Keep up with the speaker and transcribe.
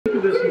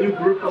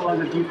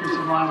along the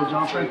defensive line with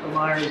John Franklin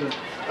Myers and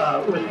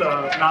with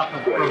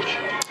Malcolm Roach?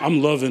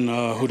 I'm loving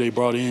who they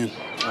brought in.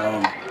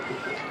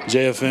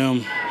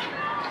 JFM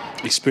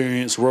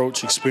experience,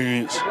 Roach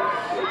experience,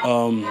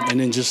 and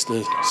then just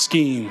the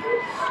scheme,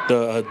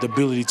 the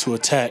ability to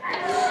attack.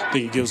 I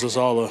think it gives us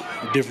all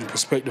a different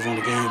perspective on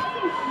the game.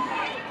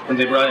 When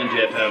they brought in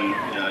JFM,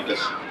 I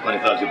guess plenty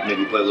of thoughts you'd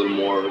maybe play a little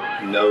more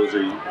nose.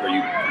 Are you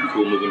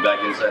cool moving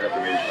back inside after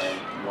maybe playing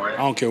more? I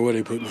don't care where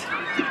they put me.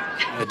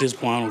 At this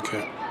point, I don't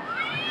care.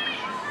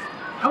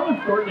 How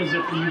important is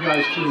it for you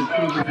guys to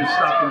improve if you're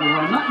stopping the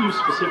run? Not you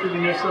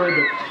specifically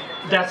necessarily,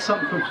 but that's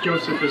something Coach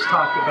Joseph has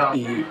talked about.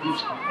 And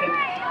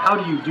how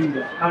do you do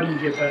that? How do you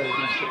get better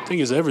against it? I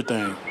think it's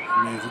everything.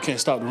 I mean, if we can't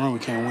stop the run, we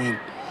can't win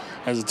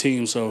as a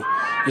team. So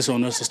it's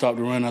on us to stop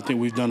the run. I think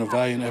we've done a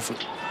valiant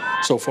effort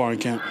so far in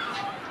camp.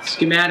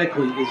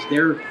 Schematically, is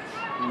there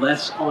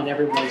less on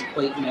everyone's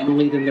plate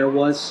mentally than there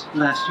was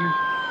last year?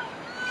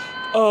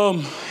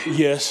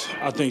 Yes,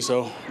 I think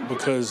so,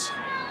 because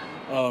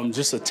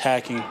just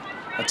attacking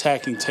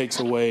takes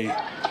away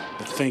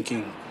the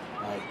thinking.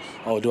 Like,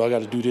 oh, do I got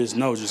to do this?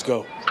 No, just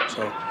go.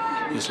 So,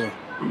 yes, sir.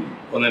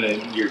 Well, then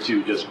in year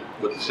two, just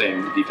with the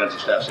same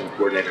defensive staff, same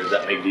coordinator, does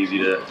that make it easy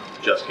to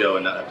just go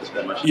and not have to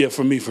spend much? Yeah,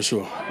 for me, for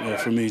sure. Yeah,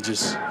 for me,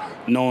 just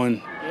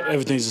knowing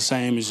everything's the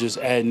same is just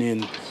adding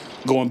in,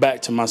 going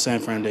back to my San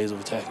Fran days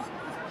of attacking.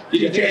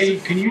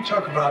 DJ, can you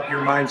talk about your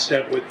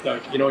mindset with,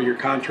 your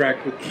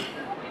contract with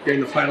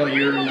during the final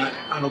year? And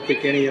I don't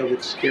think any of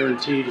it's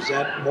guaranteed. Is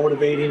that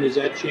motivating? Does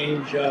that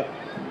change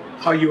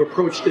how you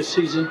approach this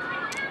season?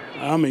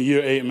 I'm in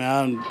year 8,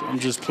 man. I'm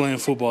just playing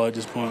football at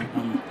this point.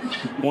 I'm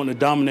wanting to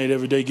dominate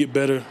every day, get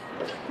better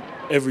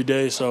every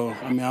day. So,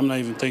 I mean, I'm not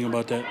even thinking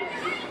about that.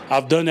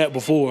 I've done that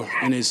before,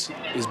 and it's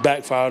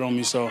backfired on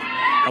me, so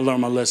I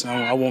learned my lesson.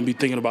 I won't be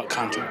thinking about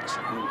contracts.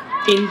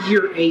 In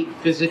year 8,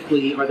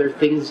 physically, are there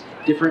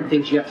different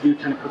things you have to do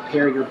to kind of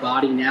prepare your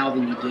body now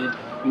than you did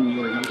when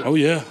you were younger? Oh,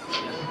 yeah.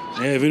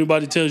 Yeah, if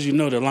anybody tells you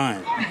no, they're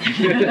lying.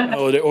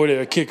 or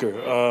they're a kicker.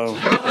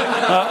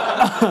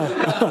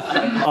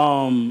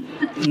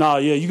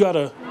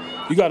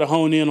 You gotta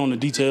hone in on the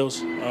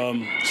details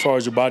as far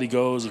as your body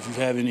goes. If you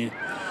have any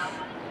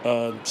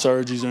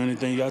surgeries or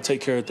anything, you gotta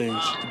take care of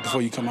things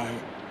before you come out here.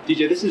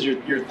 DJ, this is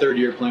your third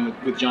year playing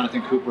with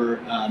Jonathan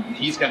Cooper.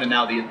 He's kind of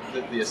now the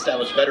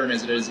established veteran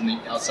as it is in the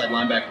outside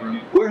linebacker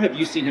room. Where have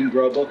you seen him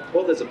grow,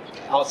 both as an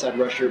outside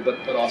rusher, but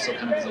also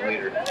kind of as a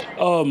leader?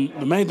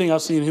 The main thing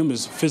I've seen in him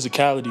is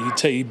physicality.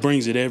 He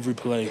brings it every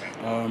play.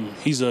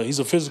 He's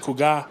a physical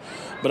guy,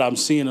 but I'm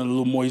seeing a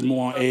little more. He's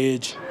more on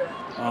edge.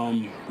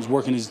 He's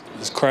working his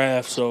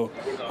craft, so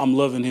I'm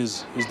loving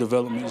his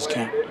development, his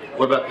camp.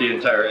 What about the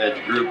entire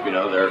edge group?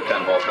 They're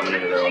kind of all coming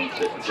into their own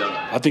different zone.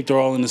 I think they're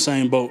all in the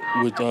same boat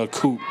with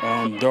Coop.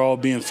 They're all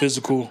being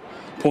physical,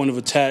 point of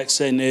attack,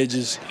 setting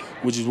edges,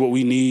 which is what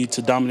we need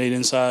to dominate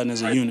inside and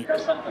as a unit.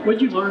 What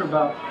did you learn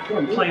about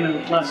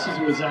playing last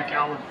season with Zach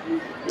Allen?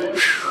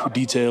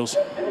 Details.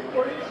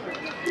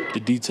 The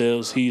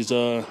details. He's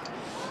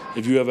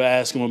if you ever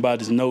ask him about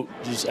his note,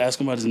 just ask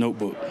him about his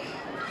notebook.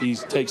 He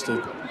takes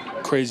the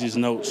craziest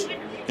notes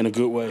in a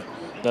good way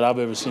that I've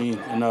ever seen,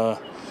 and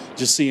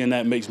just seeing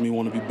that makes me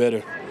want to be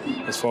better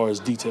as far as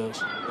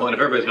details. Well, and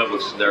if everybody's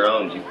notebook's their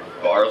own, do you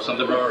borrow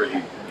something from or do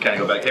you kind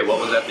of go back, hey, what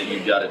was that you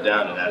jotted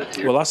down and added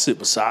to your... Well, I sit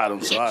beside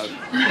him, so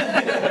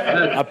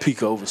I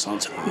peek over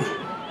sometimes.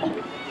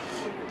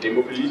 Game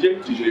over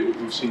DJ. DJ,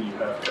 we've seen you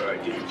have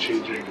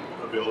game-changing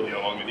ability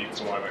along the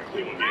defensive line like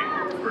Cleveland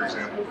game, for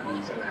example.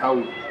 How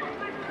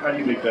do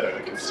you make that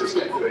a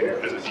consistent thing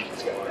as a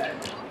defensive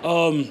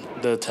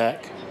line? The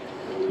attack.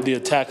 The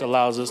attack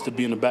allows us to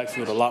be in the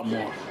backfield a lot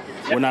more.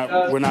 We're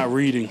not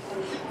reading.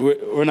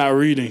 We're not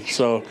reading.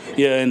 So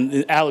yeah,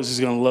 and Alex is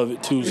gonna love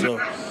it too. So,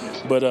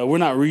 but we're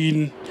not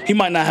reading. He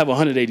might not have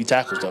 180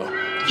 tackles though.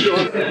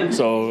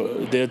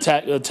 So the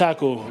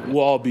tackle will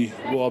all be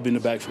in the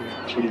backfield.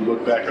 When you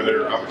look back, are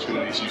there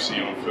opportunities you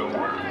see on film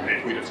where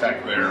if we'd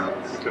attacked there,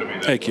 we could have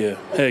made that?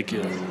 Heck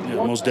yeah,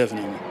 most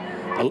definitely.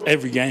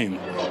 Every game,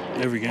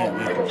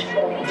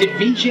 yeah. Did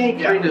VJ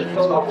kind of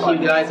talk to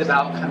you guys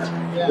about kind of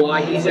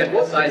why he's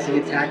emphasizing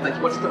attack? Like,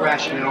 what's the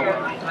rationale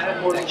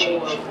behind that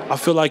change? I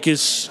feel like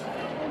it's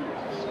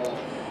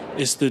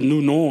the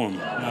new norm.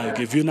 Like,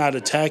 if you're not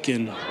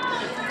attacking,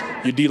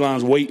 your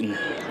D-line's waiting,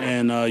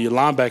 and your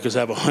linebackers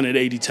have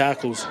 180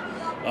 tackles.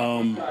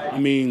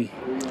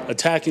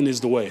 Attacking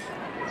is the way,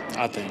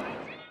 I think.